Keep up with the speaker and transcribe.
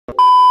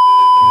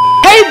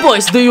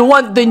boys, do you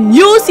want the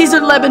new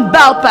Season 11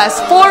 Battle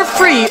Pass for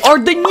free or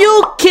the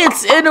new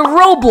kits in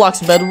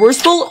Roblox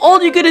Bedwars? Well,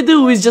 all you gotta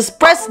do is just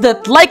press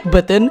that like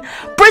button,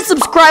 press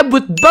subscribe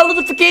with bell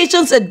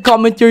notifications, and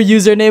comment your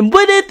username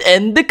with it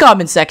in the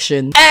comment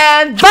section.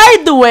 And by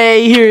the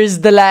way, here's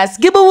the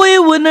last giveaway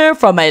winner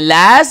from my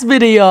last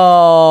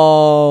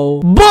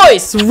video.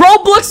 Boys,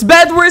 Roblox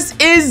Bedwars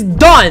is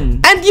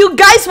done. And you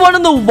guys wanna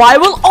know why?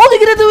 Well, all you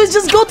gotta do is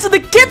just go to the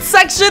kit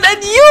section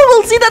and you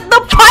will see that the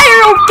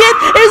PYRO Kit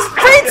is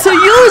free to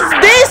use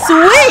this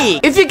week.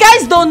 If you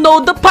guys don't know,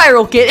 the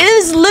PYRO Kit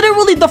is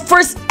literally the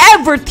first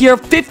ever tier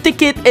 50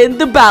 kit in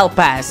the Battle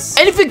Pass.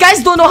 And if you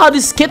guys don't know how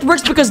this kit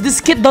works, because this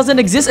kit doesn't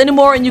exist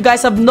anymore and you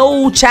guys have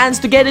no chance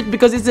to get it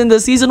because it's in the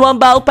Season 1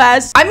 Battle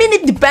Pass, I mean,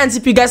 it depends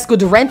if you guys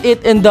could rent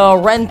it in the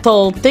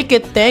rental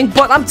ticket thing,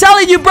 but I'm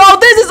telling you, bro,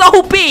 this is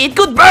OP. It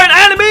could burn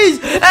enemies.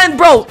 And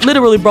bro,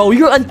 literally, bro,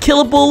 you're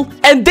unkillable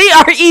and they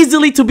are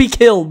easily to be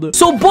killed.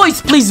 So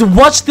boys, please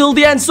watch till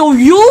the end so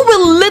you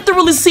will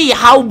literally see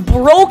how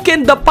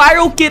broken the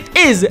PYRO Kit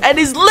is, and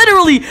is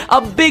literally a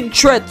big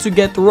threat to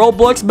get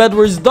Roblox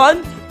Bedwars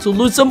done, to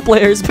lose some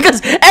players,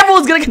 because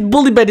everyone's gonna get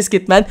bullied by this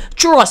kit, man.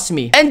 Trust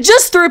me. And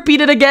just to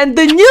repeat it again,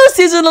 the new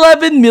Season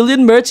 11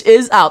 Milyon merch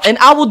is out, and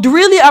I would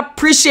really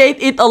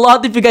appreciate it a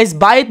lot if you guys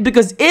buy it,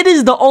 because it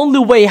is the only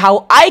way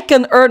how I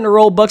can earn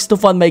Robux to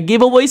fund my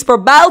giveaways for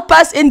Battle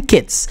Pass and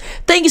kits.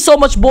 Thank you so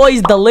much,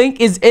 boys. The link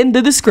is in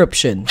the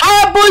description.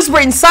 Alright, boys, we're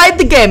inside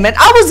the game, and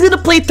I was gonna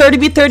play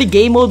 30v30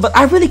 game mode, but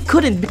I really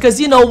couldn't, because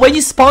you know, when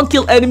you spawn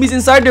kill enemies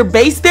inside their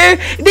base there,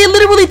 they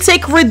literally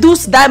take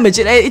reduced damage,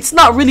 and it's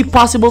not really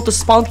possible to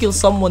spawn kill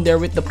someone there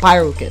with the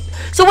PYRO Kit.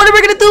 So what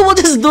we're gonna do, we'll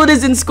just do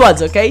this in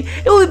squads, okay?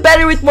 It will be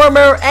better with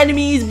more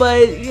enemies,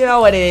 but you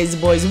know what it is,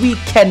 boys. We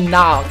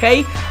cannot,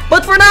 okay?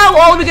 But for now,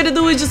 all we're gonna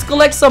do is just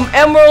collect some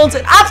emeralds,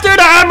 and after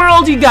the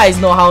emerald, you guys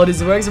know how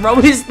this works, bro.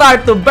 We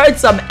start to burn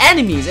some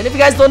enemies, and if you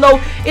guys don't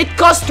know, it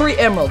costs 3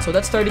 emeralds, so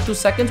that's 32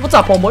 seconds. What's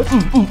up, homeboy?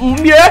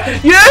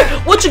 Yeah.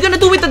 What you gonna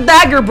do with the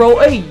dagger, bro?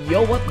 Hey,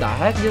 yo, what the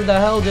heck did the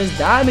hell just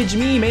damage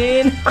me,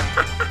 man?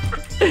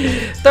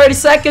 30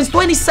 seconds,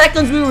 20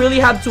 seconds, we really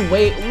have to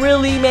wait.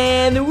 Really,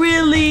 man,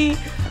 really?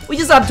 We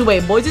just have to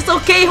wait, boys. It's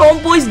okay,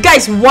 homeboys.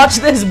 Guys, watch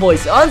this,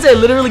 boys. Once I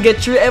literally get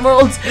 3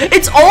 emeralds,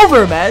 it's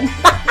over, man.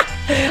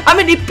 I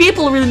mean, if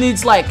people really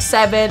needs like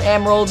 7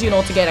 emeralds, you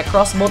know, to get a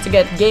crossbow, to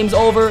get games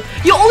over,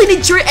 you only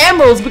need 3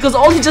 emeralds because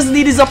all you just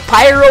need is a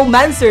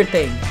pyromancer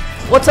thing.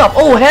 What's up?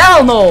 Oh,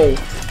 hell no.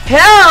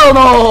 Hell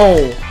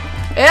no.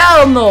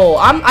 Hell no.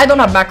 I don't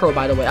have macro,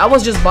 by the way. I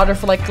was just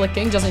butterfly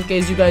clicking, just in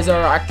case you guys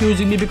are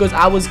accusing me because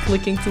I was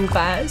clicking too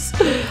fast.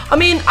 I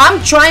mean,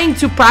 I'm trying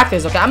to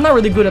practice, okay? I'm not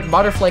really good at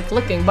butterfly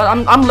clicking, but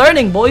I'm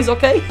learning, boys,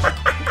 okay?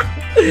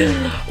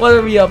 What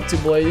are we up to,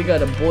 boy? You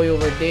got a boy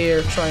over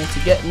there trying to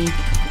get me.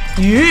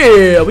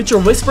 Yeah, with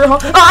your whisper, huh?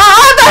 I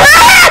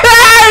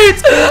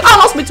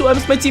lost my 2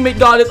 M's. My teammate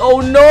got it. Oh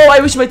no, I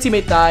wish my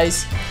teammate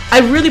dies. I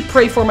really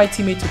pray for my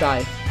teammate to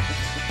die.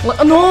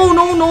 No.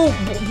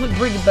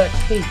 Bring it back.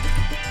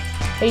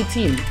 Hey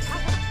team.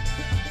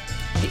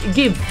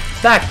 Give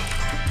back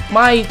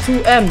my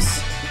 2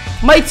 M's.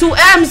 My 2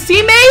 M's,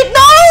 teammate!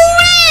 No!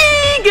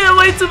 Get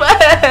my 2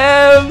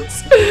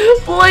 M's!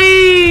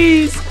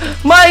 Please!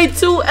 My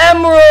 2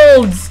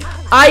 emeralds!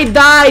 I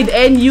died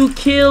and you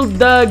killed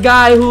the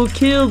guy who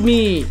killed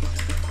me.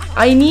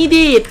 I need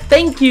it.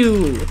 Thank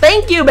you.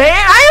 Thank you, man.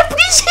 I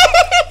appreciate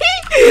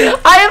it.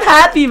 I am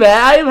happy, man.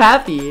 I am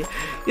happy.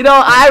 You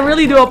know, I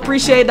really do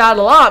appreciate that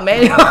a lot,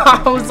 man. You know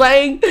what I'm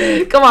saying?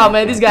 Come on,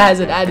 man. This guy has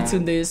an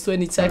attitude. There's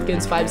 20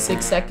 seconds,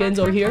 5-6 seconds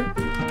over here.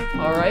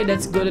 Alright,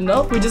 that's good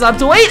enough. We just have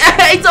to wait.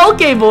 It's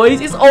okay, boys.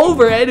 It's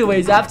over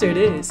anyways after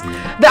this.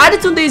 The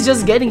attitude is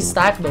just getting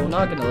stacked, though.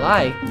 Not gonna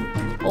lie.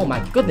 Oh,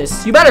 my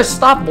goodness. You better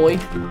stop, boy.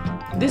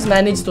 This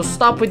man needs to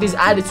stop with his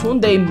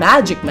attitude. They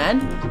magic, man.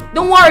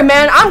 Don't worry,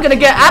 man. I'm gonna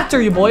get after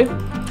you, boy.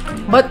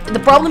 But the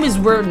problem is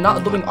we're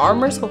not doing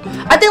armor, so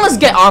I think let's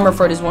get armor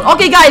for this one.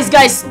 Okay, guys,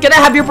 can I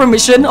have your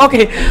permission?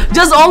 Okay,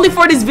 just only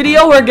for this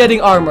video we're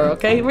getting armor.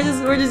 Okay, we're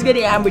just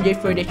getting armor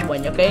just for this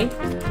one. Okay.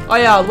 Oh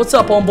yeah, what's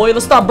up, homeboy?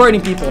 Let's stop burning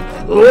people.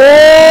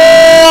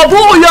 Oh,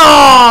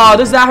 booyah!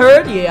 Does that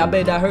hurt? Yeah, I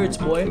bet that hurts,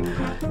 boy.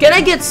 Can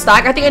I get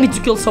stack? I think I need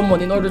to kill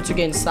someone in order to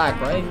gain stack,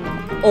 right?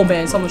 Oh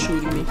man, someone's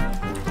shooting me.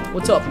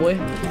 What's up, boy?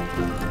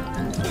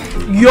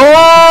 Yo,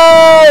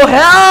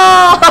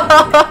 hell!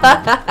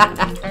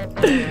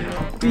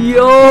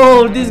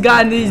 Yo, this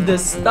guy needs to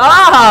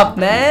stop,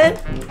 man.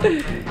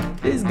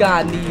 This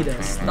guy needs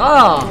to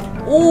stop.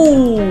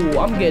 Ooh,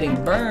 I'm getting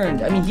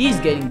burned. I mean, he's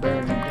getting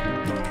burned.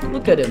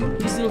 Look at him.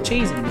 He's still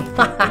chasing me.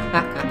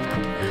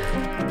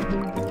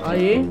 Oh,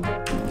 yeah?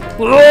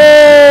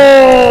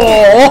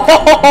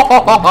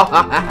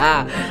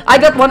 I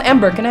got 1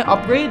 ember. Can I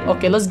upgrade?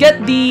 Okay, let's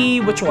get the...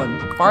 Which one?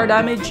 Fire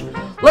damage?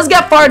 Let's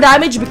get fire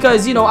damage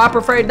because, you know, I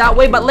prefer it that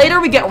way. But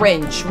later we get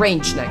range.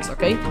 Range next,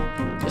 okay?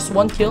 Just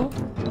 1 kill.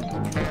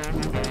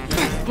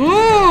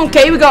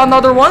 Okay, we got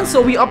another one,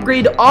 so we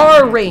upgrade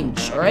our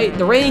range. All right,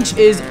 the range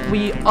is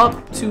we up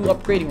to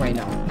upgrading right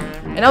now,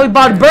 and now we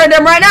about to burn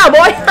them right now,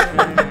 boy.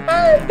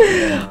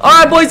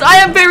 Alright, boys, I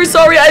am very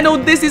sorry. I know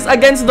this is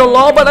against the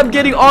law, but I'm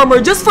getting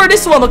armor just for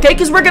this one, okay?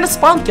 Because we're gonna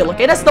spawn kill,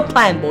 okay? That's the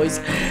plan, boys.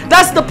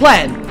 That's the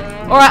plan.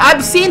 Alright,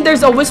 I've seen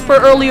there's a whisper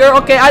earlier.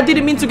 Okay, I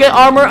didn't mean to get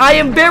armor. I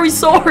am very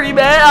sorry,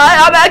 man.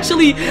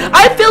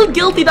 I feel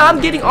guilty that I'm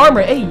getting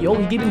armor. Hey, yo,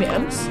 he giving me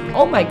M's?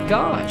 Oh my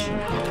gosh.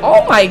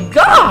 Oh my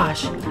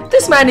gosh.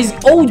 This man is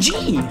OG.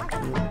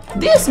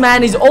 This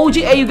man is OG.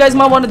 Hey, you guys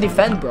might want to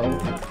defend, bro.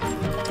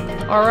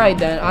 Alright,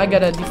 then. I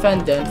gotta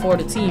defend then for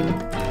the team.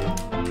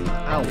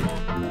 Ow.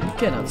 You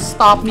cannot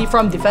stop me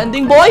from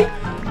defending, boy.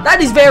 That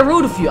is very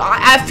rude of you.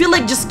 I feel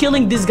like just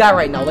killing this guy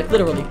right now. Like,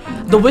 literally.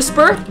 The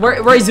Whisper?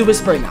 Where is the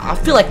Whisper now? I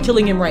feel like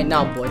killing him right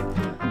now, boy.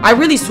 I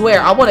really swear.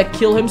 I want to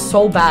kill him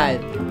so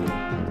bad.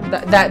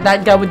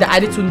 That guy with the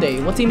attitude day.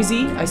 What team is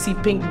he? I see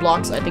pink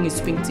blocks. I think it's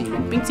pink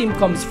team. Pink team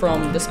comes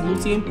from this blue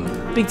team.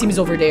 Pink team is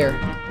over there.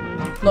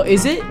 No,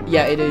 is it?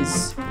 Yeah, it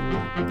is.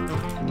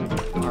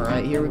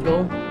 Alright, here we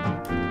go.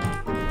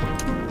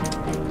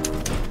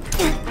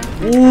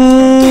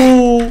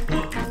 Ooh.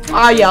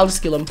 Ah, yeah, I'll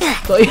just kill him.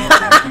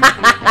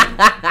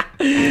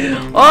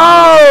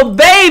 Oh,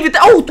 baby.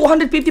 Oh,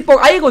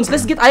 254 Iagons.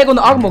 Let's get Iagon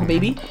Armor,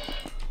 baby.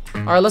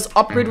 Alright, let's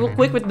upgrade real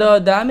quick with the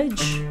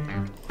damage.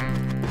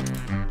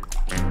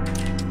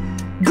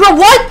 Bro,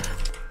 what?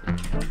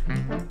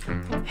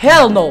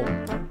 Hell no.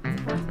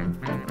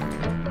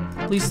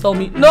 Please tell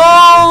me.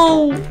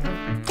 No!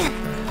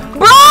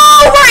 Bro,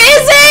 where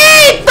is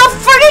it? The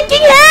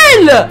freaking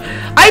hell!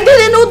 I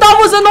didn't know that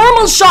was a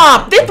normal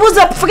shop. It was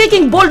a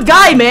freaking bold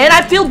guy, man.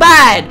 I feel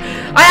bad.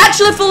 I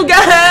actually feel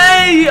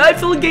gay. I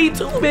feel gay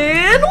too,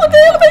 man. What the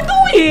hell am I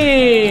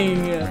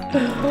doing?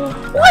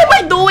 What am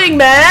I doing,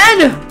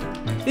 man?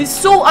 It's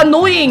so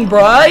annoying,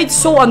 bro. It's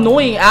so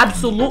annoying.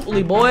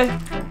 Absolutely, boy.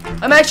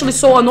 I'm actually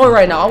so annoyed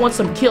right now. I want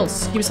some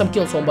kills. Give me some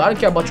kills, homeboy. I don't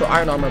care about your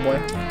iron armor, boy.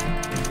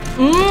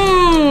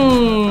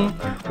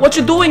 What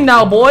you doing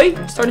now, boy?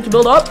 Starting to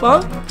build up,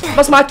 huh?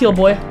 That's my kill,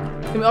 boy.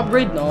 Can we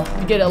upgrade? No.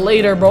 We get it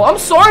later, bro. I'm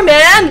sorry,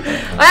 man.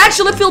 I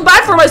actually feel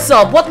bad for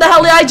myself. What the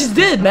hell did I just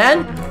did,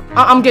 man?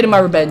 I'm getting my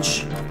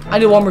revenge. I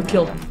need one more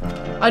kill.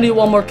 I need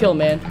one more kill,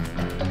 man.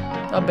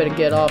 I better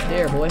get off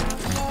there, boy.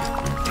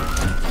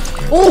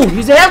 Oh,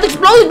 his health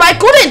exploded, but I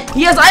couldn't.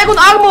 He has iron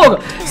armor.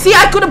 See,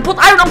 I couldn't put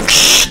iron on.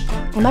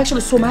 I'm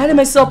actually so mad at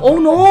myself. Oh,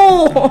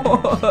 no.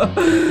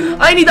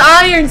 I need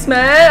irons,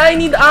 man. I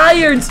need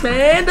irons,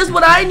 man. That's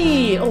what I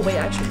need. Oh, wait,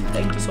 actually,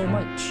 thank you so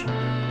much.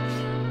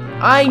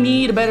 I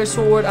need a better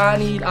sword. I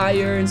need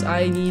irons.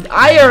 I need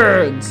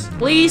irons.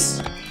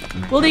 Please.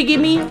 Will they give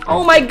me?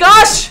 Oh my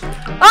gosh.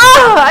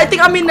 Ah, I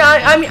think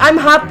I'm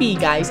happy,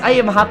 guys. I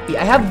am happy.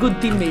 I have good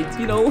teammates,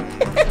 you know.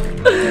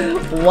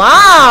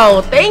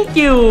 Wow. Thank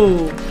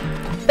you.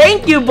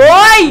 Thank you,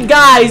 boy.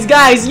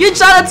 Guys. You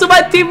shout out to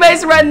my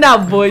teammates right now,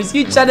 boys.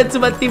 You shout out to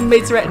my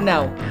teammates right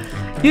now.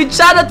 You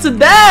shout out to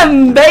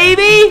them,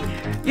 baby.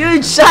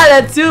 You shout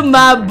out to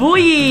my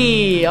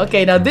boy.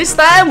 Okay, now this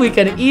time we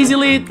can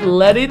easily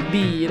let it be,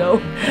 you know.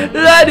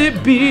 Let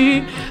it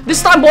be.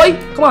 This time, boy.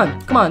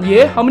 Come on.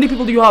 Yeah. How many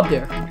people do you have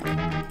there?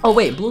 Oh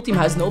wait, blue team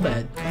has no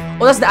bed.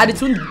 Oh, that's the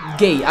attitude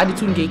gay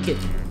kit.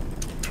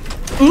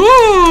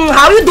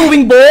 How you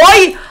doing,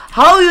 boy?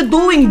 How you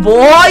doing,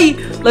 boy?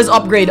 Let's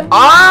upgrade.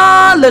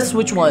 Let's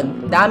switch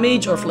one.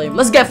 Damage or flame?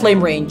 Let's get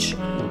flame range.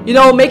 You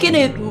know, making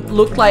it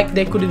look like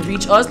they couldn't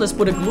reach us. Let's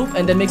put a gloop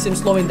and then makes him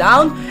slowing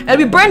down. And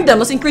we burn them.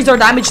 Let's increase our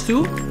damage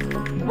too.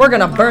 We're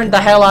gonna burn the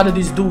hell out of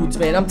these dudes,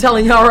 man. I'm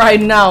telling y'all right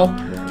now.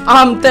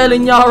 I'm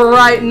telling y'all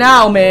right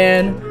now,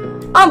 man.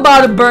 I'm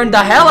about to burn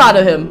the hell out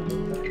of him.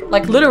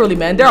 Like, literally,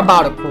 man. They're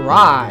about to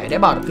cry. They're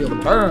about to feel the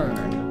burn.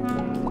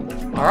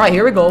 Alright,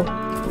 here we go.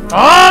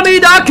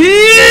 Amidaki!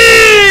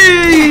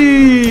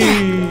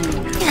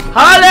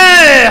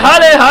 Hale!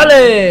 Hale!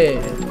 Hale!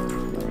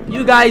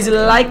 You guys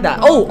like that?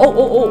 Oh.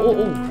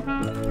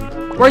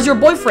 Where's your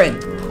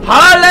boyfriend?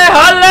 Hale!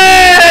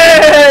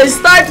 Hale!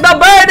 Start the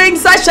burning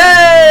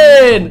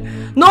session!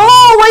 No!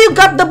 Why you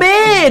got the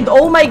bed?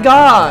 Oh my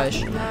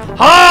gosh!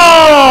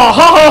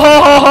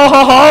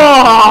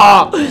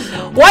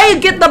 Why you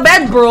get the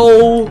bed,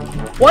 bro?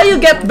 Why you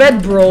get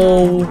bed,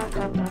 bro?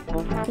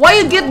 Why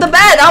you get the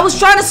bed? I was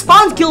trying to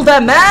spawn kill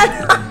them,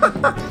 man.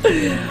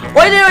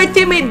 Why did my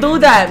teammate do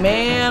that,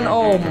 man?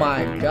 Oh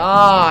my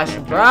gosh,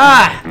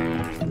 bruh.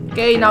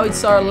 Okay, now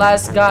it's our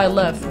last guy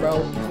left,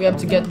 bro. We have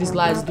to get these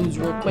last dudes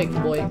real quick,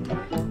 boy.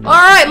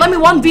 Alright, let me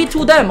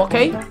 1v2 them,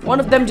 okay? One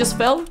of them just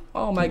fell.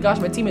 Oh my gosh,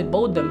 my teammate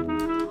bowed them.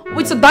 Oh,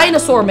 it's a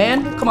dinosaur,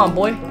 man. Come on,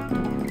 boy.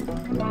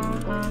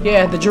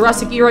 Yeah, the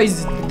Jurassic era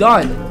is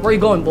done. Where are you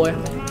going, boy?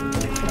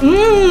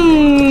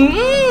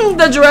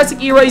 The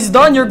Jurassic era is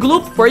done. You're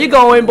gloop. Where you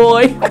going,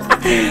 boy?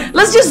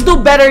 Let's just do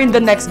better in the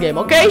next game,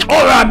 okay?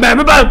 Alright, man.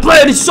 We're about to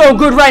play this so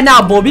good right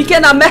now, boy. We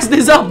cannot mess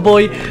this up,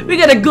 boy. We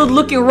got a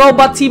good-looking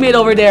robot teammate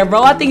over there,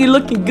 bro. I think he's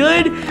looking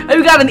good. And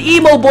we got an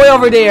emo boy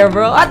over there,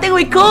 bro. I think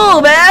we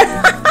cool,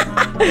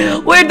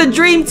 man. We're the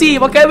dream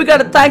team, okay? We got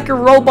a TanqR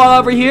robot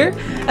over here.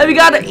 And we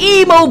got an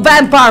emo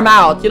vampire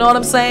mouth. You know what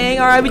I'm saying?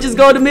 Alright, we just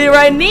go to me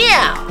right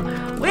now.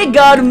 We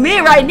got me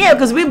right now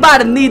because we about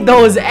to need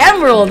those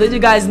emeralds. Did you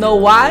guys know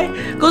why?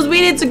 Because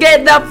we need to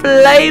get the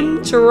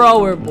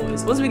flamethrower,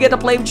 boys. Once we get the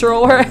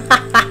flamethrower,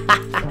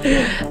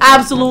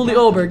 absolutely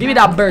over. Give me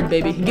that bird,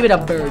 baby. Give me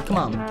that bird. Come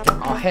on.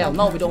 Oh, hell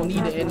no. We don't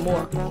need it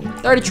anymore.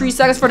 33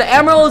 seconds for the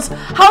emeralds.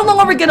 How long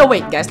are we gonna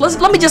wait, guys?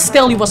 Let me just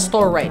tell you a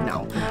story right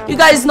now. You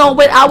guys know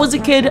when I was a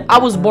kid, I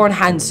was born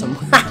handsome.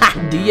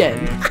 The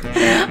end.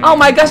 Oh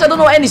my gosh, I don't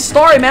know any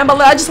story, man, but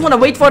I just want to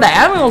wait for the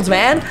emeralds,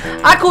 man.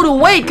 I couldn't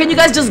wait. Can you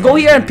guys just go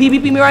here and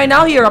PvP me right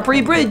now? Here, a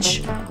free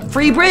bridge.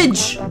 Free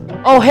bridge.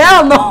 Oh,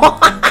 hell no.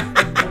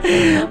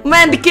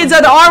 Man, the kids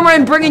had the armor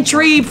and bringing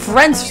 3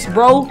 friends,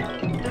 bro.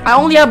 I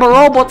only have a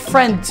robot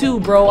friend too,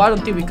 bro. I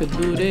don't think we could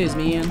do this,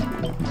 man.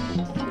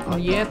 Oh,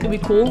 yeah, it could be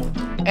cool.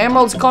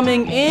 Emeralds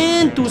coming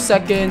in 2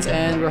 seconds,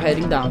 and we're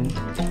heading down.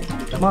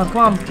 Come on, come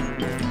on.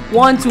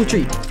 1, 2,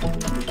 3.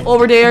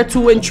 Over there,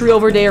 2 and 3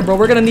 over there, bro.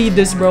 We're gonna need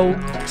this, bro.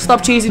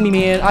 Stop chasing me,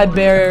 man. I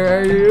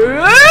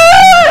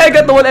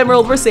got the 1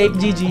 emerald. We're safe.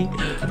 GG.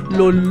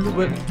 Lol.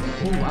 Oh,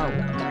 wow.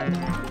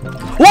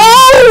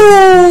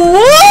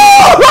 Whoa!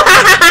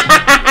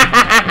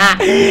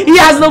 He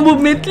has no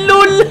movement.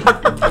 Lol.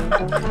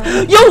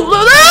 Yo!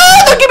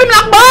 Don't give him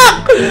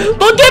knockback!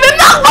 Don't give him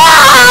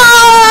knockback!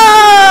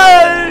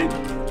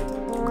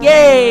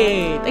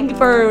 Yay! Thank you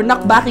for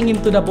knockbacking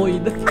him to the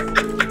void.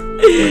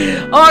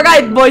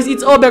 Alright, boys,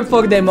 it's over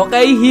for them,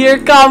 okay? Here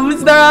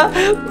comes the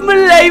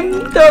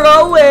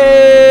flamethrower.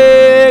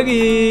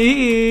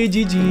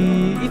 GG.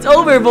 It's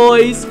over,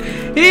 boys.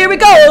 Here we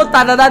go.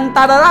 Tararan,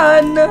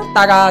 tararan.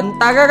 Taran,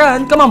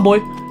 tararan. Come on, boy.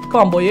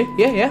 Come on, boy.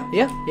 Yeah.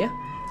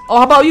 Oh,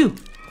 how about you?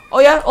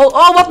 Oh, yeah?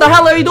 Oh, what the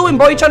hell are you doing,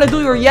 bro? You trying to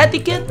do your Yeti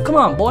kit? Come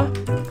on, boy.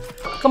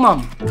 Come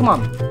on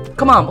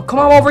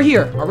over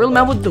here. A real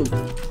man would do.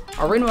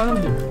 A real man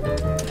would do.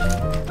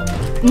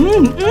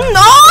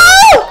 No!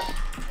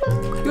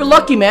 You're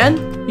lucky, man.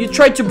 You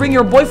tried to bring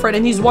your boyfriend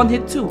and he's 1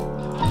 hit too.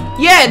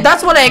 Yeah,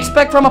 that's what I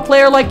expect from a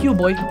player like you,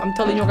 boy. I'm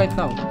telling you right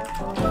now.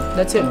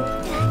 That's him.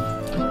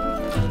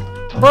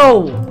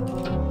 Bro,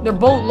 they're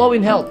both low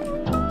in health.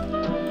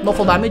 No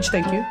full damage,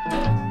 thank you.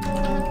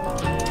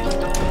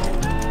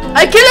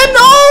 I kill him,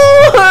 no!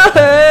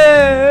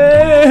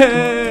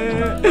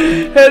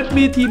 Help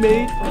me,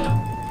 teammate.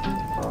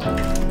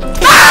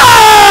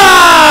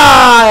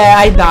 Ah!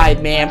 I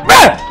died, man.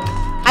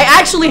 I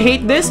actually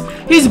hate this.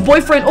 His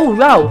boyfriend. Oh,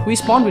 wow. We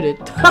spawned with it.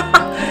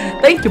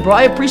 Thank you, bro.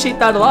 I appreciate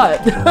that a lot.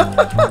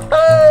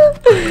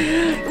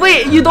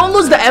 Wait, you don't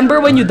lose the ember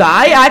when you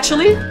die,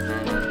 actually?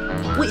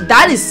 Wait,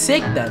 that is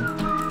sick, then.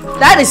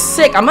 That is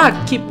sick. I'm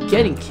gonna keep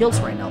getting kills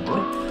right now,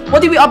 boy.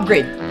 What did we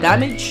upgrade?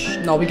 Damage?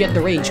 No, we get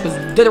the range. Because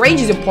the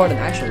range is important,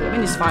 actually. I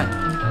mean, it's fine.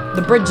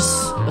 The bird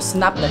just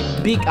snapped the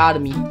beak out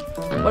of me.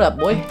 What up,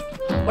 boy?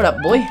 What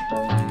up, boy?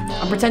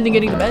 I'm pretending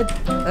getting to bed.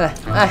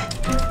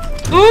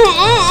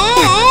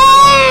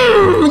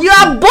 You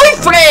have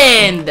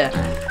boyfriend!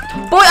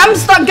 Boy, I'm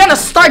gonna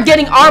start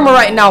getting armor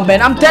right now,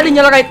 man. I'm telling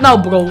you right now,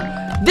 bro.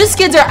 These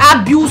kids are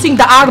abusing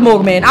the armor,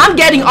 man. I'm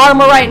getting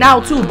armor right now,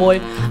 too,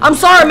 boy. I'm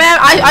sorry, man.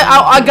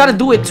 I gotta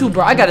do it, too,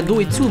 bro. I gotta do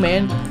it, too,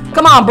 man.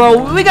 Come on,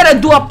 bro. We gotta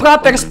do a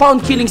proper spawn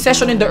killing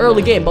session in the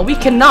early game. But we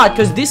cannot,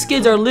 because these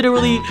kids are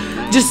literally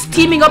just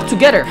teaming up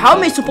together. How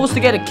am I supposed to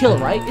get a kill,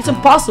 right? It's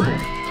impossible.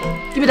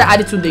 Give me that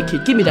attitude day,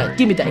 kid. Give me that.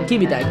 Give me that. Give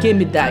me that. Give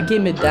me that.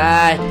 Give me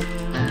that.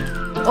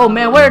 Oh,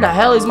 man. Where the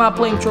hell is my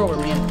flamethrower,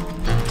 man?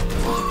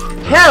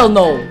 Hell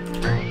no.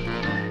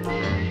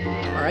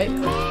 Alright.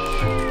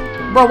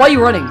 Bro, why are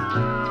you running?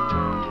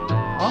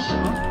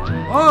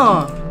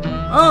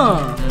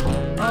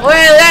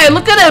 Wait, hey,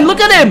 look at him. Look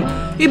at him.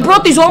 He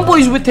brought his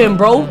homeboys with him,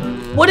 bro.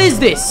 What is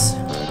this?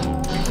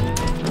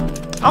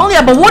 I only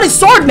have a wooden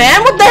sword,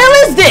 man. What the hell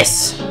is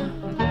this?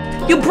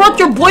 You brought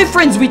your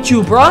boyfriends with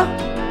you, bro.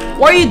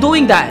 Why are you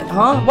doing that,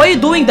 huh? Why are you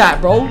doing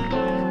that, bro?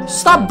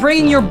 Stop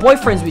bringing your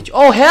boyfriends with you.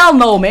 Oh, hell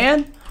no,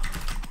 man.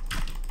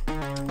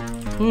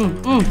 Bro,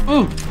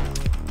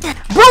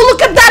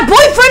 look at that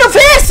boyfriend of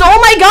his. Oh,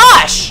 my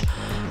gosh.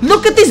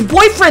 Look at this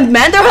boyfriend,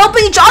 man. They're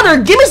helping each other.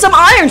 Give me some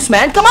irons,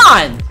 man. Come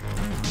on.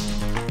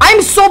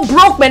 I'm so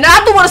broke, man.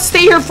 I don't want to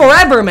stay here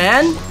forever,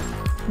 man.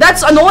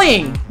 That's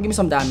annoying. Give me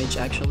some damage,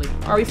 actually.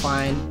 Are we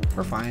fine?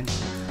 We're fine.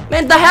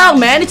 Man, the hell,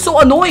 man? It's so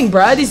annoying,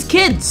 bruh. These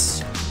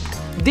kids.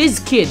 These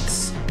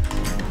kids.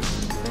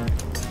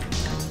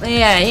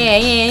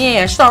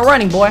 Yeah. Start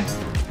running, boy.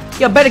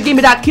 You better give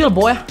me that kill,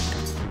 boy.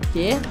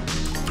 Yeah.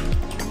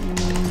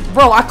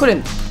 Bro, I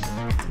couldn't.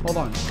 Hold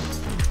on.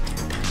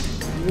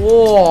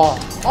 Whoa.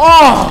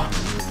 Oh.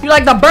 You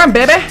like the burn,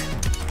 baby?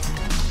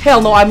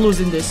 Hell no, I'm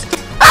losing this.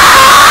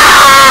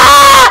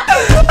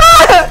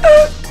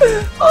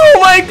 Oh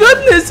my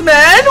goodness,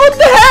 man. What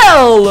the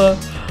hell?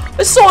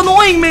 It's so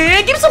annoying,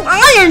 man. Give me some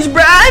irons,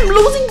 bruh. I'm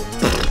losing.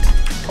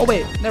 Oh,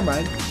 wait. Never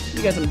mind.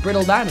 You got some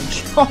brittle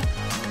damage.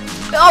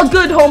 All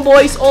good,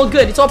 homeboys. All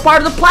good. It's all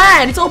part of the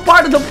plan. It's all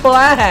part of the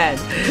plan.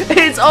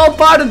 It's all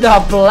part of the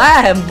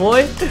plan,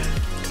 boy.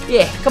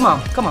 Yeah, come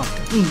on. Come on.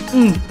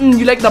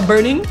 You like the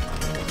burning?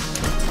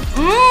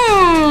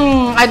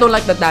 I don't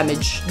like the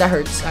damage. That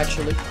hurts,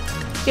 actually.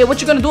 Hey,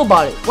 what you gonna do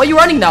about it? Why are you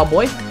running now,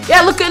 boy?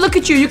 Yeah, look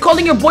at you. You're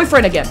calling your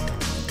boyfriend again.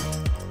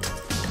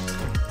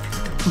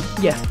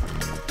 Yeah.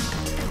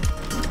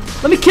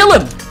 Let me kill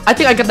him. I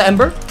think I got the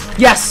ember.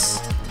 Yes.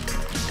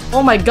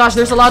 Oh my gosh,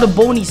 there's a lot of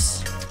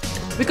bonies.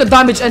 We could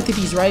damage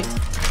entities, right?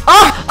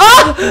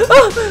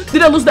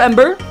 Did I lose the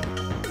ember?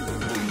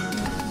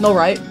 No,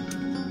 right?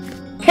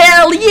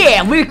 Hell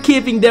yeah, we're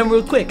keeping them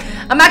real quick.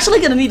 I'm actually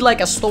gonna need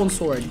like a stone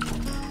sword,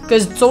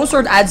 because stone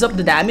sword adds up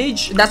the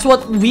damage. That's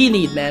what we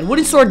need, man.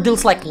 Wooden sword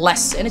deals like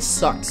less, and it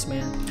sucks,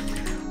 man.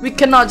 We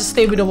cannot just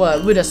stay with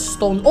a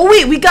stone. Oh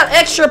wait, we got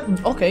extra.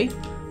 Okay,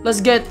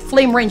 let's get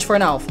flame range for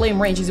now.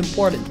 Flame range is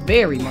important,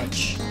 very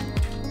much.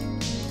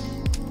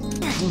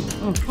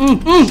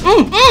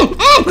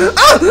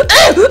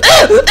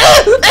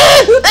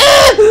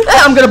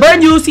 I'm gonna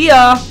burn you, see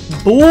ya.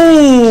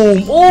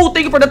 Boom! Oh,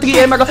 thank you for the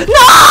 3M. No!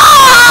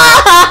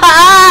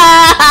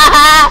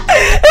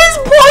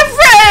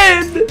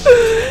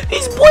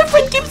 His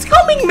boyfriend keeps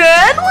coming,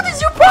 man. What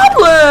is your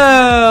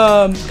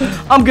problem?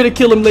 I'm gonna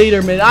kill him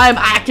later, man.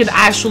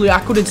 I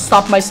couldn't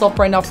stop myself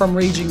right now from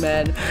raging,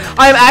 man.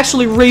 I'm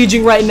actually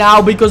raging right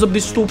now because of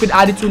this stupid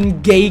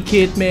attitude gay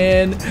kid,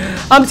 man.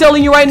 I'm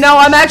telling you right now,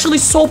 I'm actually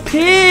so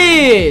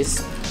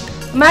pissed.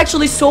 I'm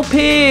actually so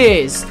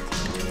pissed.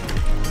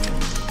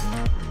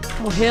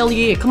 Oh, hell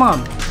yeah. Come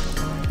on.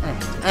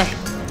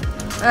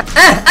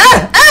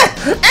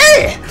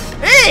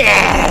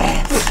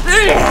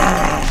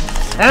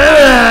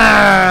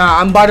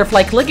 I'm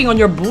butterfly clicking on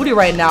your booty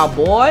right now,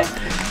 boy.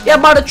 Yeah,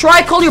 about to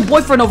try. Call your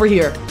boyfriend over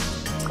here.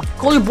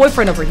 Call your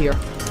boyfriend over here.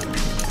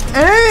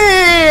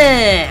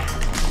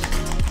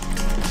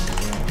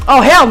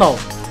 Oh, hell no.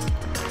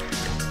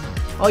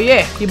 Oh,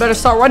 yeah. You better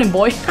start running,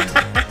 boy.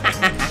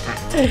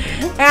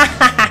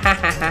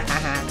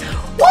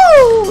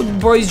 Woo!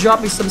 Boy's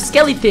dropping some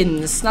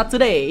skeletons. Not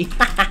today.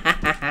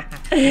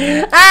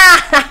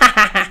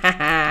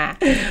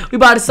 We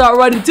about to start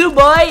running too,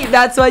 boy.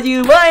 That's what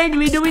you want.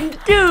 We doing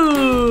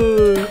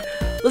too.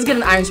 Let's get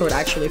an iron sword,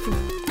 actually.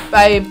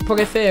 I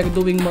prefer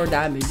doing more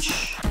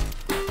damage.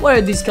 What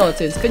are these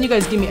skeletons? Can you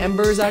guys give me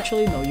embers,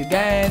 actually? No, you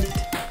can't.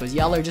 Because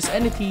y'all are just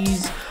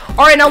entities.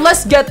 Alright, now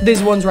let's get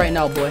these ones right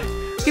now, boy.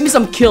 Give me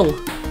some kill.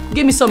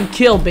 Give me some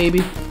kill,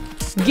 baby.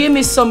 Give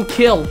me some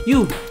kill.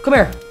 You, come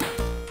here.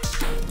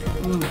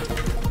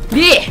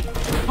 Yeah.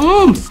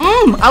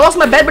 I lost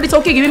my bed, but it's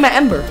okay. Give me my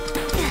ember.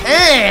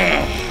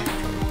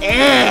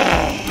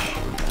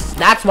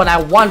 That's what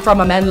I want from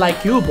a man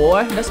like you,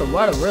 boy. That's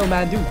what a real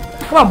man do.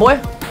 Come on, boy.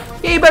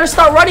 Yeah, you better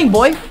start running,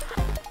 boy.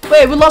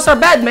 Wait, we lost our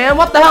bed, man.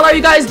 What the hell are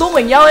you guys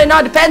doing? Y'all ain't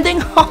not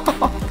defending?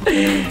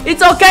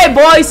 It's okay,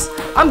 boys.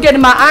 I'm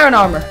getting my iron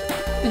armor.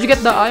 Did you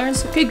get the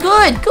irons? Okay,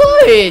 good.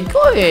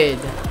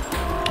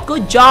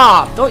 Good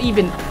job. Don't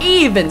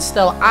even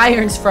steal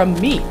irons from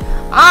me.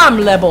 I'm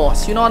le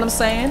boss. You know what I'm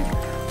saying?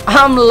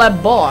 I'm le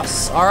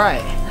boss.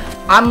 Alright.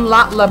 I'm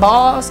not le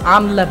boss.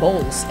 I'm le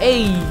boss.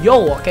 Hey,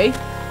 yo, okay?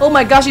 Oh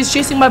my gosh, he's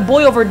chasing my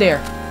boy over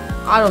there.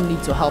 I don't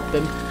need to help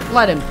him.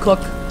 Let him cook.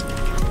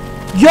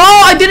 Yo,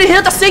 I didn't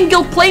hit a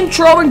single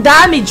flamethrowing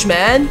damage,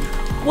 man.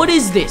 What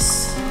is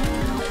this?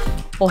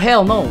 Oh,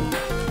 hell no.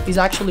 He's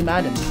actually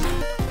mad at me.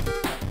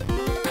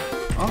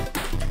 Huh?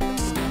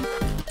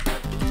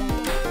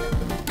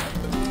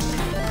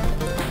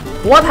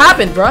 What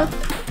happened, bruh?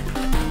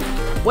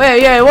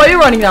 Wait, yeah, what are you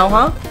running now,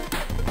 huh?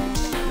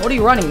 What are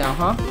you running now,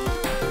 huh?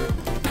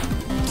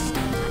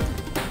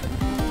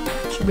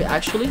 Should we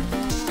actually?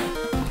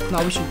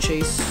 Now we should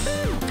chase.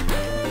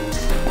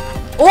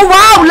 Oh,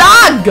 wow,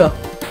 lag!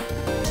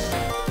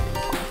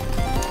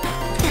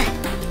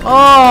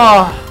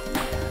 Oh,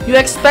 you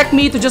expect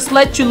me to just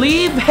let you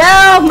leave?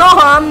 Hell no,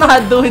 I'm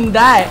not doing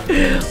that.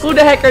 Who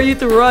the heck are you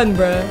to run,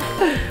 bruh?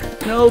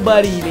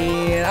 Nobody,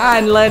 man.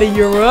 I'm letting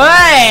you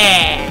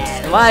run.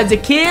 What's a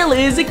kill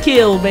is a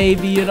kill,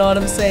 baby. You know what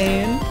I'm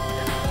saying?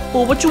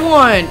 Oh, what you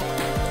want?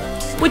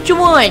 What you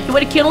want? You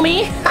want to kill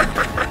me?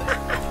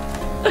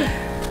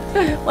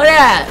 What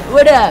up?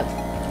 What up?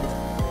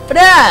 What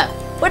up?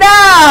 What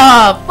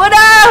up? What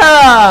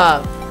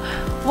up?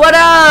 What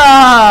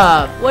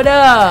up? What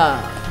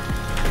up?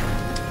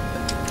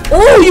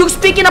 Oh, you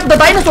speaking up the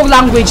dinosaur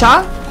language,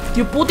 huh?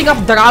 You putting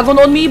up dragon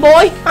on me,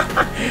 boy?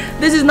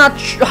 This is not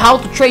how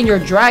to train your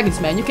dragons,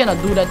 man. You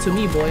cannot do that to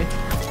me, boy.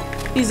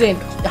 This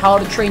ain't how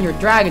to train your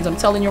dragons. I'm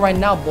telling you right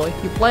now, boy.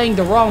 You're playing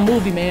the wrong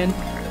movie, man.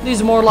 This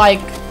is more like,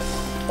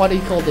 what do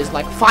you call this?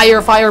 Like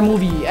fire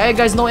movie. Hey, you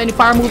guys know any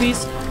fire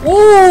movies?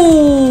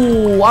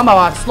 Ooh, I'm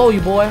about to slow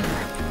you, boy.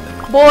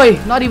 Boy,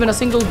 not even a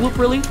single gloop,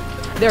 really?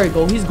 There you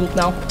go. He's gloop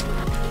now.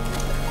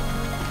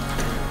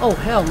 Oh,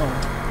 hell no.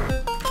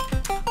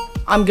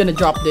 I'm gonna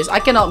drop this. I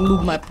cannot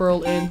move my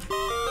pearl in.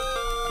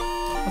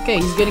 Okay,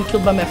 he's getting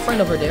killed by my friend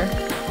over there.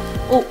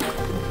 Oh,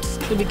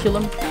 should we kill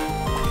him?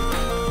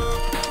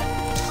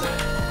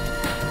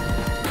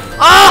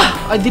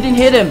 Ah! I didn't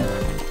hit him.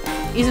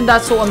 Isn't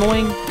that so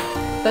annoying?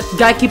 That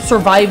guy keeps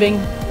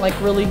surviving. Like,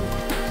 really?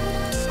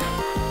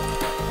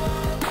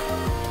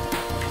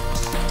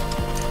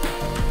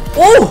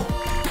 Oh!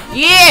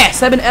 Yeah!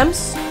 7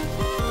 M's?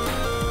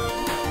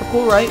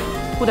 Cool, right?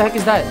 Who the heck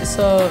is that? It's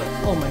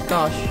oh my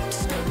gosh.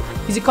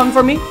 Is he coming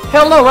for me?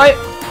 Hell no, right?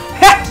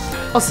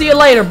 I'll see you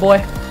later,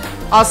 boy.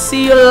 I'll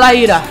see you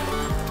later.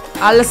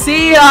 I'll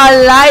see you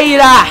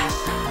later.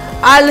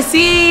 I'll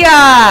see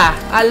ya.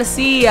 I'll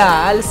see ya.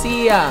 I'll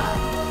see ya.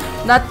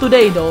 Not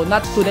today, though.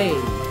 Not today.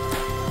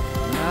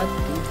 Not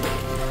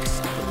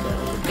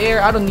today.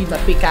 There, I don't need my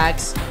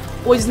pickaxe.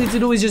 All we just need to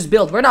do is just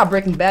build. We're not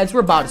breaking beds.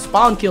 We're about to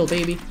spawn kill,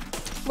 baby.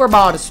 We're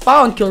about to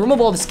spawn kill.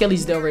 Remove all the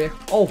skellies over here.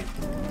 Oh,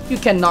 you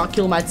cannot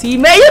kill my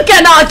teammate. You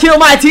cannot kill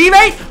my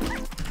teammate.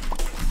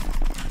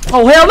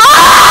 Oh, hell no!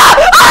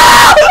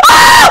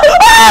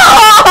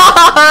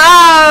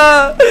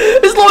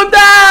 Slow him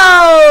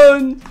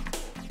down!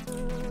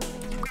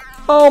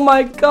 Oh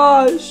my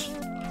gosh.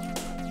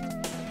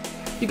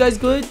 You guys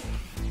good?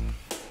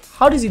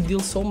 How does he deal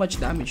so much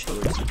damage to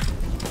us?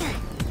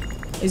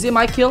 Is it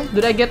my kill?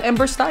 Did I get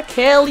Ember stack?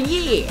 Hell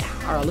yeah!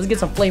 Alright, let's get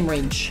some flame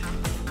range.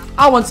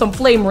 I want some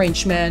flame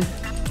range, man.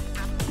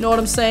 You know what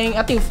I'm saying?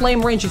 I think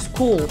flame range is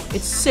cool.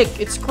 It's sick.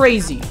 It's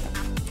crazy.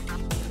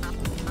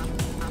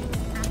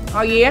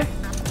 Oh yeah?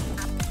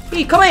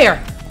 Hey, come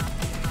here!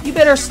 You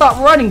better stop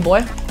running,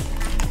 boy.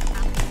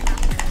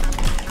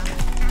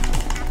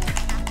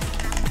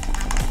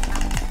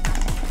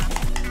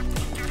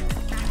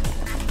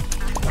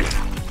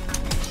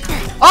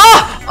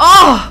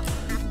 Oh!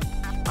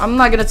 I'm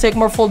not gonna take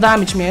more full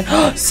damage,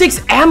 man.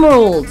 6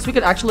 emeralds! We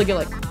could actually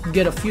get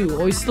a few.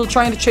 Oh, he's still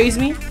trying to chase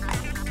me?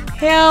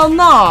 Hell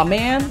nah,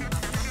 man.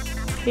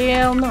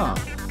 Hell nah.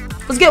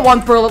 Let's get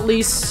 1 pearl at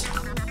least.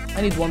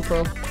 I need 1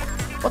 pearl.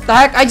 What the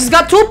heck? I just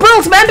got 2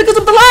 pearls, man, because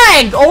of the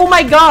lag! Oh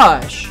my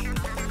gosh.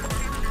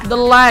 The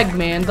lag,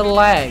 man. The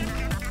lag.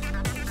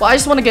 Well, I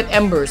just want to get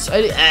embers.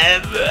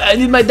 I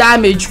need my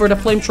damage for the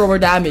flamethrower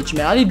damage,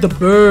 man. I need the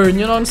burn.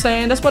 You know what I'm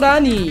saying? That's what I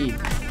need.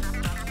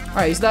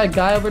 Alright, is that a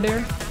guy over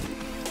there?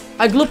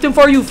 I glooped him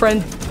for you,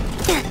 friend.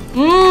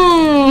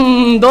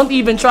 Don't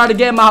even try to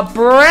get my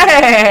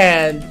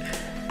friend.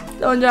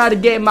 Don't try to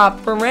get my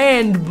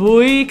friend,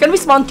 boy. Can we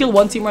spawn kill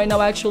 1 team right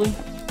now, actually?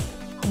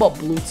 How about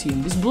blue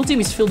team? This blue team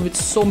is filled with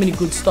so many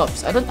good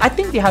stuffs. I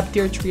think they have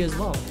tier 3 as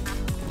well.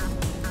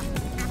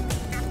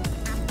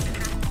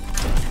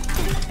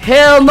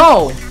 Hell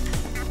no!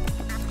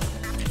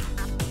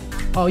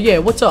 Oh yeah,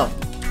 what's up?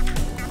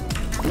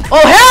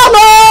 Oh hell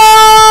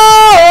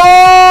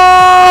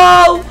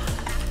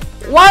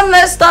no! 1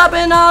 less stop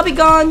and I'll be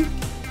gone.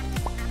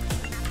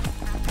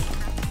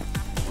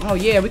 Oh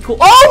yeah, we cool.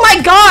 Oh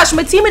my gosh,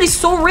 my teammate is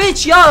so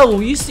rich, yo.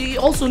 You see,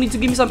 also need to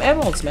give me some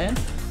emeralds, man.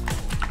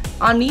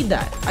 I need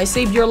that. I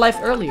saved your life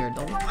earlier,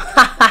 though.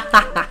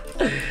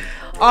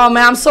 Oh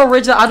man, I'm so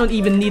rich that I don't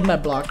even need my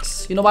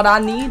blocks. You know what I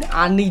need?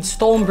 I need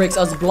stone bricks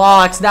as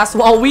blocks. That's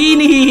what we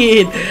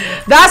need.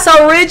 That's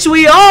how rich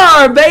we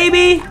are,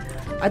 baby.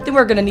 I think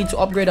we're gonna need to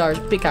upgrade our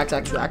pickaxe.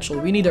 Actually,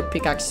 we need our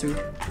pickaxe too.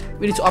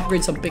 We need to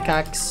upgrade some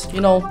pickaxe.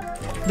 You know,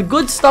 the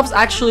good stuff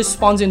actually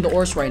spawns in the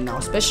ores right now.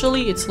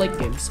 Especially it's late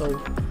game.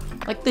 So,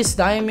 like this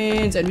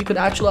diamonds, and we could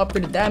actually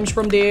upgrade the damage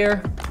from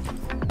there.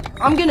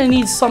 I'm gonna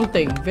need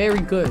something very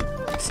good.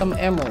 Some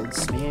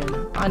emeralds,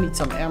 man. I need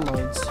some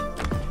emeralds.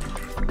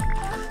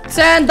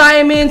 10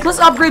 diamonds. Let's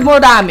upgrade more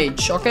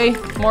damage, okay?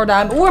 More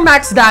damage. Or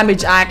max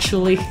damage,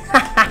 actually.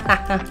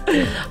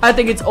 I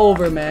think it's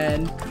over,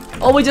 man.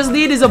 All we just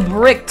need is a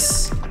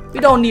bricks. We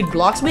don't need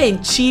blocks. We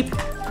ain't cheap.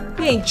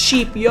 We ain't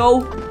cheap,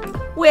 yo.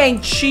 We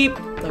ain't cheap.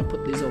 Let me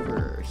put this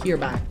over here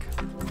back.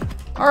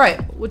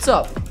 Alright, what's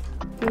up?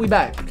 We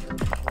back.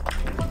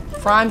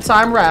 Prime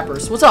time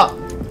rappers. What's up?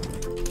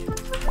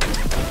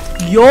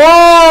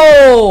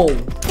 Yo!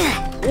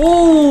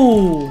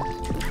 Ooh!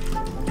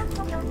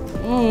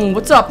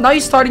 What's up? Now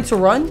you're starting to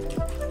run?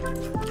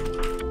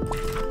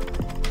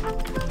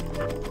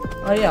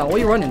 Oh yeah, why are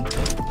you running?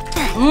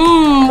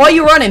 Why are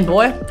you running,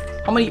 boy?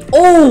 How many?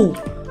 Oh!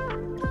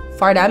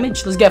 Fire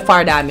damage? Let's get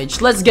fire damage.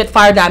 Let's get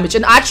fire damage.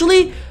 And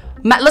actually,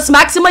 let's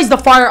maximize the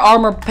fire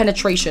armor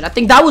penetration. I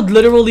think that would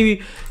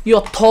literally,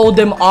 tow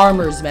them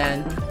armors,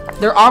 man.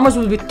 Their armors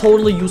would be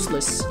totally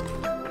useless.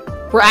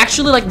 We're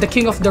actually like the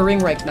king of the ring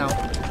right now.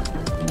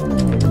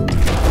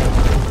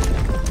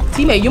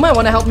 Teammate, you might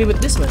want to help me with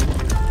this one.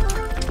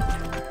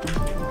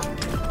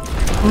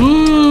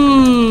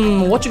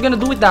 What you gonna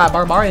do with that,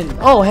 barbarian?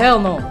 Oh, hell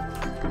no.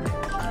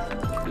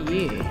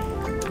 Yeah.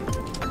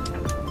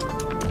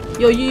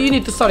 Yo, you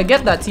need to start to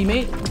get that,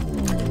 teammate.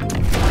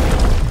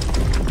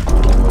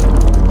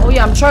 Oh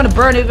yeah, I'm trying to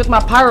burn it with my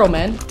pyro,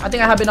 man. I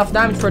think I have enough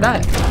damage for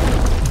that.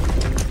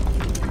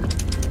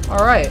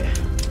 Alright.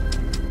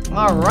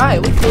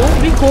 Alright, we cool.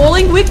 We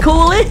cooling. We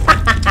cooling.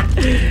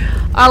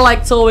 I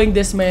like towing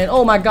this, man.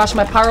 Oh my gosh,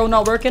 my pyro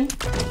not working.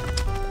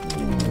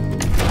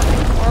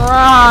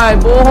 Alright,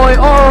 boy.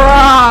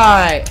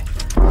 Alright.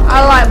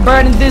 I like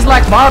burning this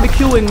like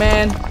barbecuing,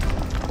 man.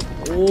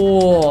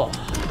 Oh,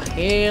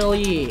 hell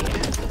yeah.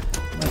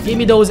 Give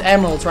me those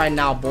emeralds right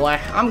now, boy.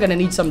 I'm gonna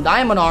need some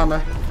diamond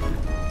armor.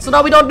 So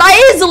that we don't die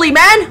easily,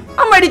 man.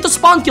 I'm ready to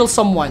spawn kill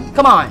someone.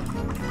 Come on.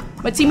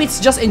 My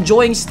teammate's just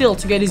enjoying still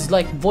to get his,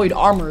 like, void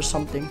armor or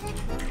something.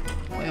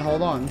 Wait,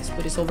 hold on. Let's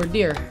put this over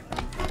there.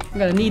 I'm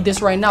gonna need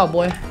this right now,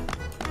 boy.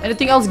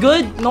 Anything else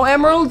good? No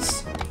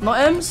emeralds? No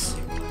M's?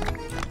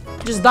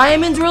 Just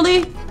diamonds,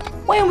 really?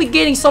 Why are we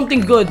getting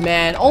something good,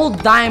 man? All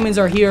diamonds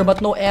are here, but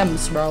no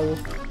M's, bro.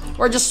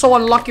 We're just so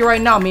unlucky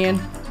right now,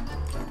 man.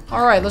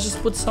 Alright, let's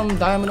just put some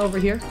diamond over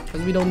here,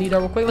 because we don't need that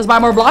real quick. Let's buy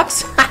more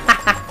blocks.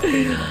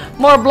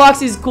 More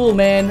blocks is cool,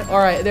 man.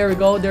 Alright, there we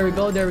go, there we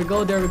go, there we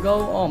go, there we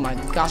go. Oh my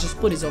gosh, let's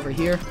put this over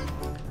here.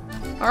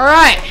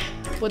 Alright.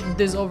 Put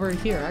this over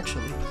here,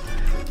 actually.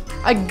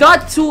 I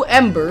got 2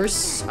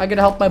 embers. I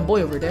gotta help my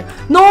boy over there.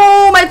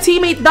 No, my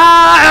teammate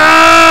died.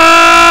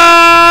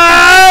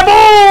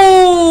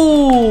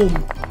 Boom!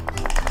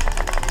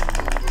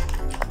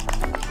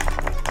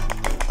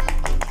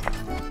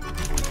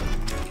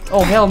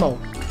 Oh, hell no.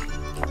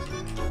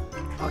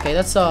 Okay,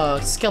 that's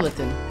a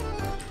skeleton.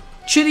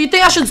 You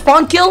think I should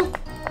spawn kill?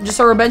 Just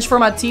a revenge for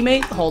my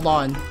teammate? Hold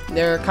on.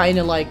 They're kind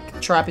of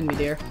like trapping me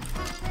there.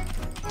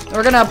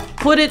 We're gonna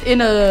put it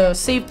in a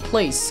safe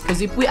place,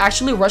 because if we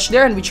actually rush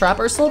there and we trap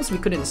ourselves, we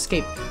couldn't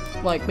escape.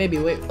 Like, maybe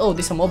wait. Oh,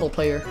 this is a mobile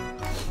player.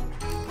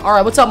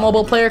 Alright, what's up,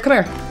 mobile player? Come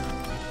here.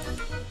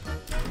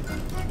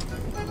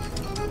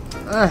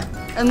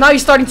 And now you're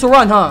starting to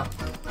run, huh?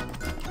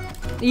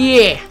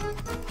 Yeah.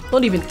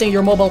 Don't even think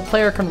your mobile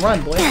player can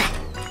run, boy.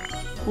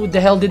 Who the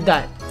hell did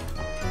that?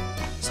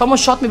 Someone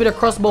shot me with a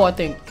crossbow, I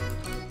think.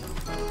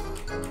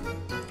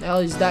 The hell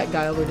is that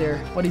guy over there?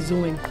 What he's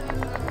doing?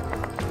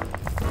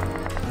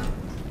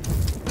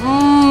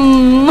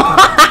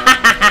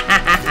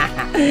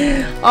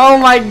 Oh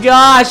my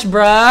gosh,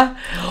 bruh.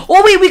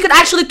 Oh wait, we could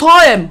actually toy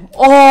him.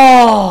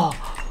 Oh,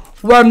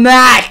 we're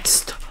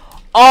maxed.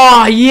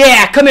 Oh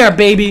yeah, come here,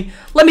 baby.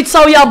 Let me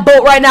tow you a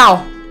boat right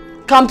now.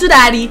 Come to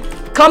daddy.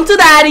 Come to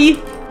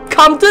daddy.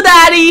 Come to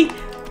daddy.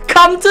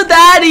 Come to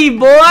daddy,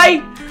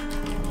 boy.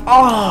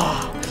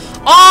 Oh.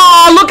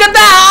 Oh, look at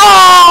that.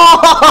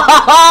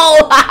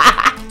 Oh.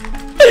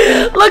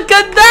 Look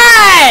at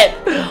that.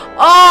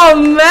 Oh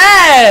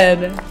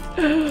man.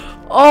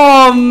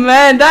 Oh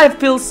man, that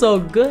feels so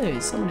good.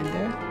 Is someone in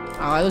there?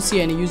 Oh, I don't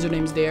see any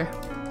usernames there.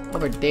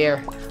 Over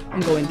there.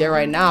 I'm going there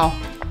right now.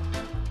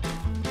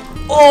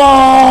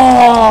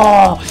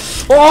 Oh!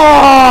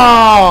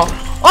 Oh!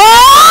 Oh!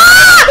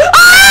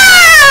 Ah!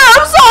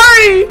 I'm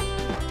sorry!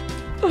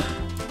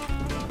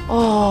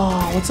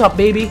 Oh, what's up,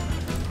 baby?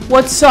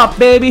 What's up,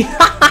 baby?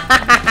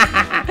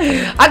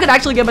 I could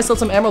actually get myself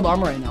some emerald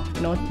armor right now.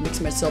 You know, it makes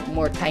myself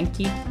more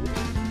tanky.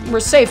 We're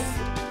safe.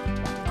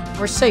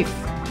 We're safe.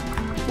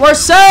 We're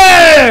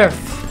safe!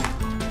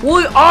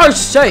 We are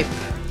safe.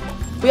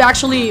 We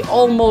actually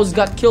almost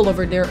got killed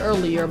over there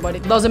earlier, but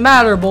it doesn't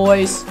matter,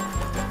 boys.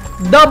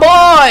 The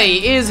boy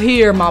is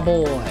here, my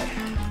boy.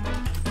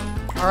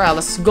 Alright,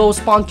 let's go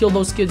spawn kill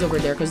those kids over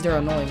there, because they're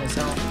annoying as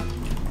hell.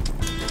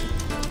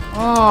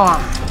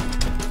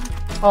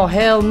 Oh,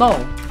 hell no.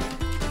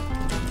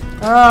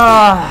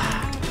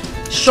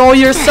 Show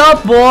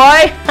yourself,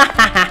 boy.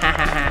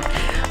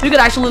 You could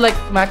actually, like,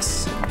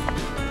 max.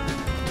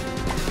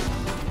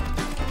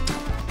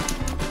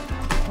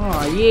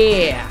 Oh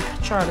yeah,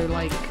 try to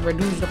like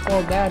reduce the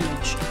fall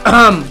damage.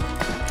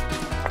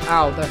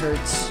 Ow, that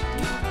hurts.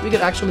 We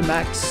could actually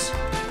max.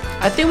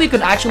 I think we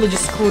could actually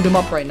just screw them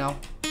up right now.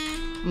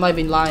 I'm not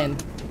even lying.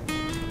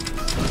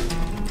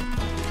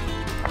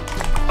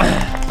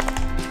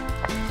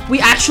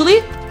 We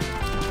actually?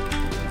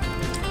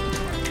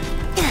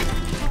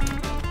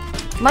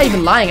 I'm not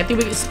even lying. I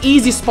think it's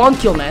easy spawn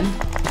kill, man.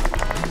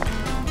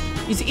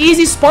 It's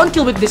easy spawn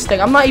kill with this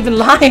thing. I'm not even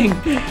lying.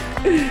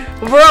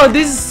 Bro,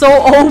 this is so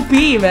OP,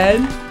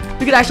 man.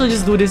 We could actually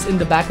just do this in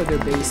the back of their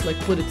base. Like,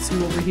 put it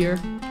 2 over here.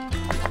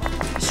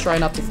 Let's try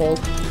not to fall.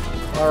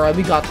 Alright,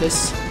 we got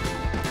this.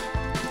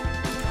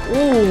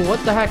 Oh,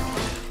 what the heck?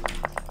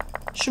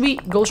 Should we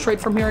go straight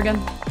from here again?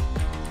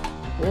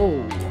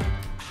 Oh.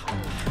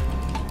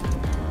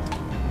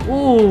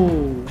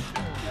 Ooh.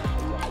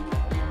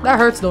 That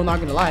hurts though, not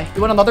gonna lie.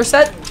 You want another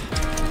set?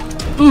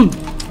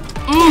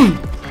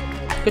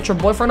 Get your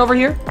boyfriend over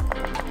here.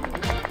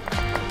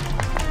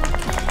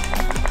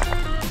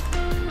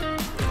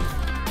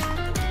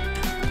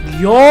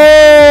 Yo,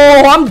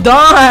 I'm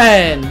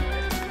done.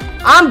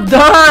 I'm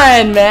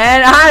done,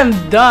 man.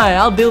 I'm done.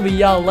 I'll deal with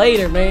y'all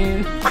later,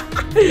 man.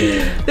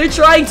 They're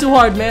trying too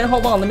hard, man.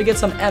 Hold on, let me get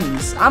some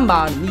M's. I'm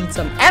about to need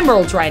some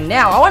emeralds right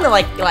now. I want to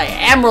like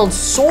emerald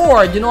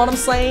sword. You know what I'm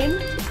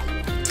saying?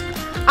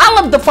 I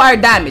love the fire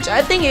damage.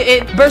 I think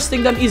it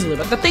bursting them easily.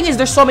 But the thing is,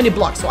 there's so many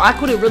blocks, so I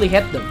couldn't really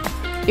hit them.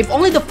 If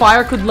only the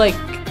fire could like,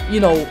 you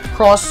know,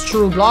 cross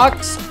through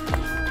blocks,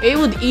 it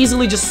would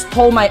easily just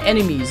stole my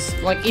enemies,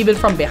 like even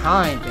from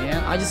behind,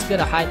 man. I just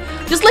gotta hide,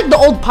 just like the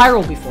old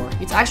pyro before.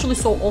 It's actually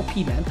so OP,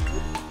 man.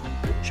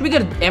 Should we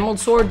get an emerald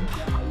sword?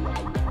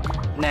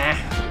 Nah,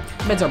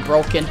 beds are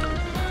broken.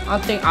 I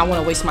don't think I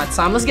want to waste my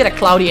time. Let's get a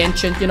cloudy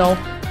enchant, you know,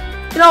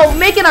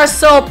 making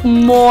ourselves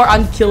more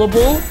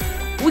unkillable.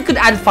 We could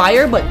add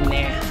fire, but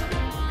nah.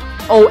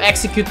 Oh,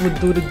 execute would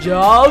do the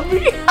job.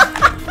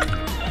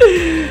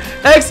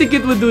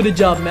 Execute would do the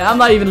job, man. I'm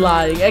not even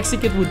lying.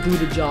 Execute would do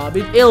the job.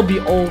 It'll be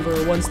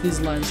over once this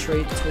lands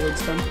straight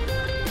towards them.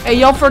 Hey,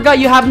 y'all forgot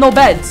you have no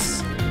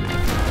beds.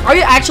 Are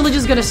you actually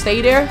just gonna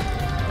stay there?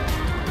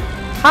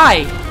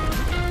 Hi.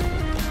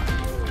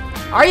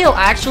 Are you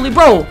actually?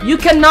 Bro, you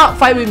cannot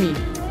fight with me.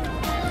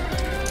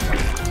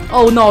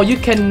 Oh no, you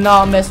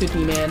cannot mess with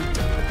me, man.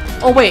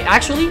 Oh wait,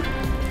 actually?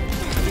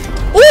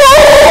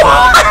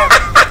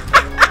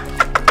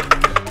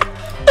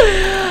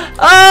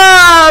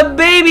 Ah,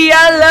 baby,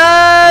 I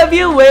love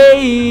you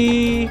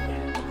way.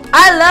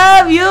 I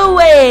love you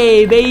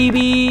way,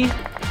 baby.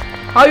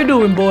 How you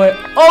doing, boy?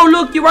 Oh,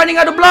 look, you're running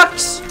out of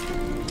blocks.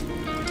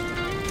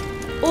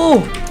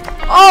 Oh,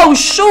 oh,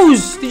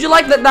 shoes. Did you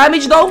like that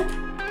damage, though?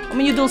 I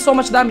mean, you deal so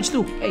much damage,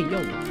 too. Hey,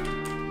 yo.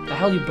 The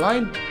hell, you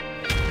blind?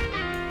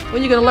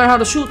 When you gonna learn how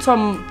to shoot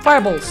some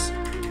fireballs?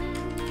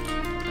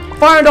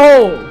 Fire in the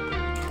hole.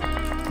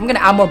 I'm gonna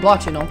add more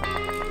blocks, you know.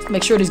 Just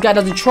make sure this guy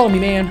doesn't troll me,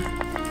 man.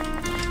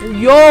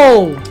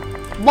 Yo.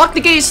 Block the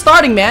gate is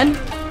starting, man.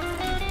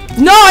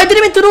 No, I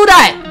didn't mean to do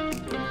that.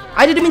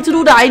 I didn't mean to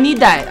do that. I need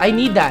that. I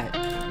need that.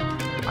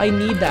 I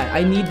need that.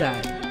 I need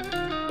that.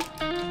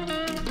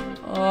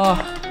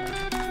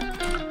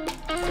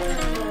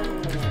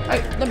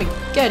 Let me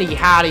get you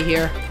out of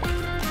here.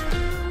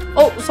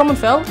 Oh, someone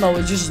fell? No,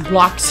 it's just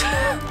blocks.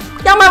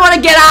 Y'all might want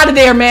to get out of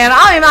there, man.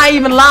 I'm not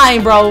even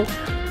lying, bro.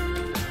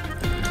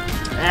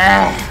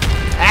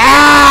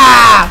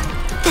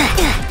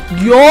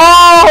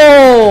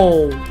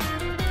 Yo!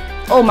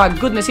 Oh my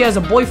goodness, he has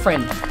a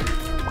boyfriend.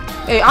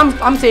 Hey,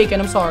 I'm taking.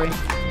 I'm sorry.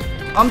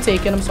 I'm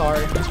taking. I'm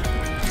sorry.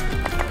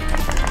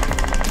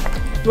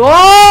 Whoa!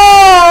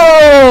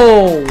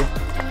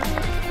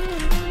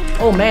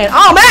 Oh man!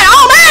 Oh man!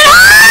 Oh man!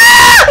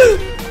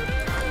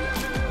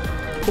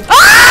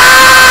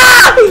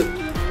 Ah!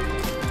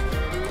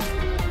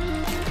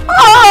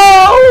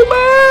 Ah! Oh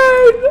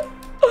man!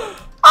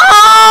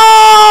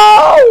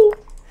 Oh!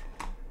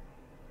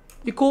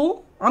 You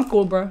cool? I'm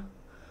cool, bro.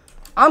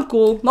 I'm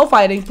cool. No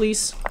fighting,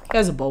 please.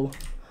 Here's a bow.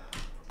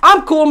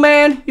 I'm cool,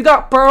 man. You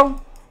got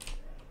pearl.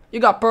 You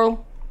got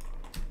pearl.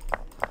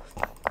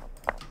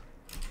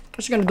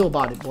 What you gonna do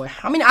about it, boy?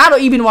 I mean, I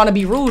don't even want to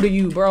be rude to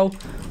you, bro.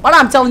 But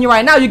I'm telling you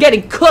right now, you're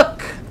getting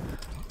cooked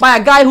by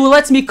a guy who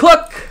lets me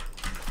cook.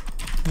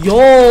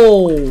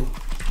 Yo.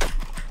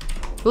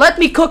 Let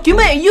me cook you,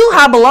 man. You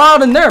have a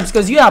lot of nerves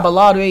because you have a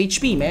lot of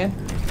HP, man.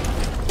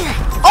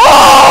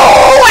 Oh!